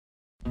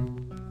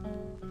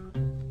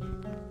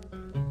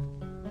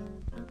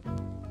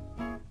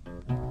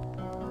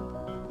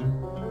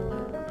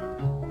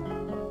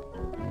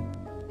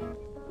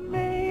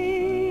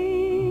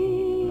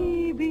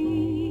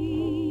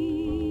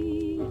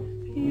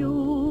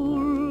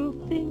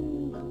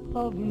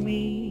of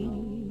me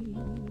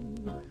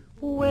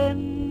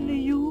when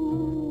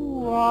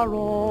you are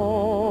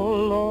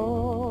all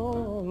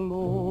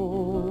alone.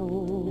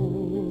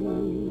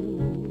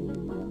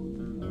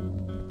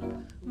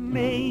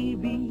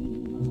 Maybe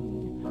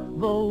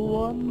the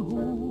one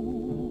who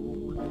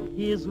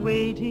is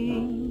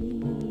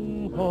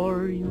waiting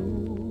for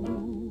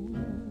you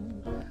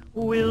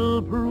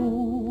will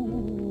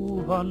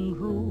prove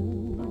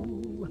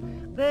untrue.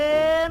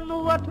 Then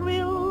what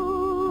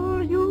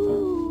will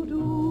you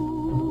do?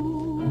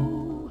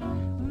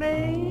 Maybe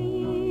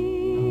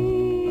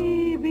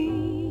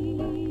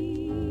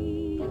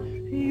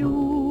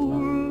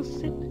you'll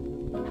sit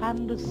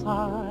and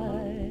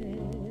sigh,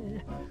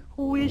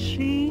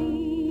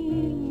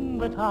 wishing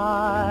that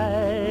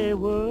I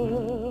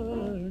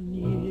were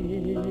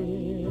near.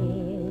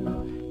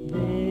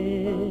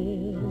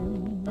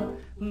 Then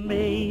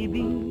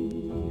maybe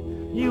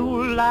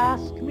you'll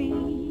ask me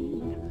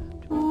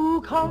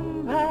to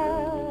come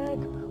back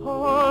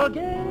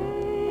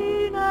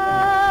again,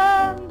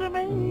 and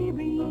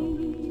maybe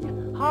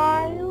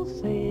I'll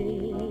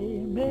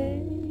say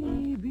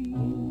maybe.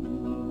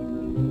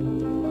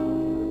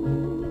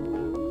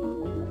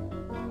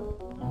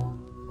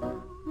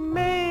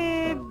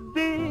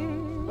 Maybe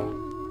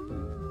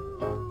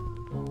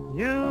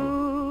you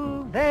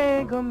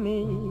think of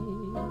me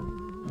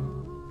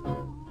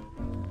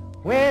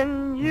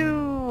when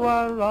you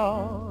are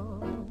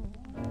all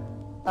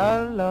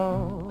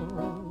alone.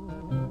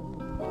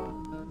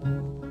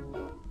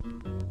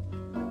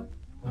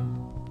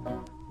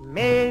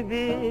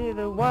 Maybe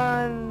the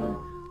one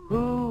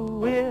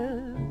who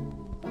is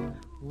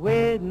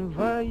waiting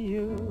for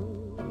you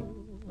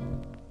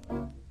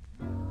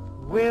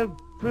will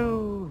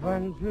prove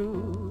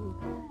untrue.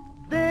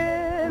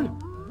 Then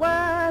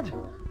what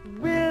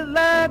will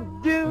I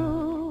do?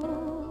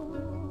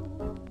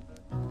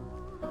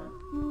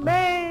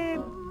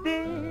 Maybe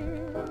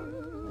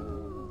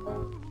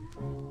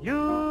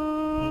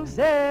you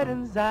sit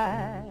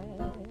inside,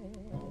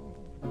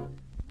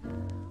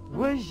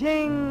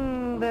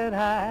 wishing that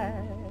I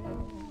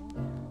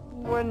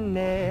were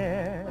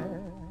near.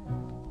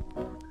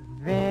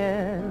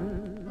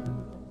 Then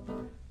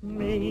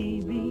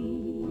maybe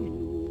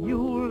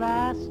you'll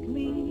ask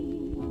me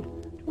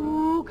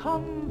to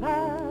come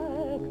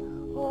back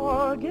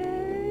again.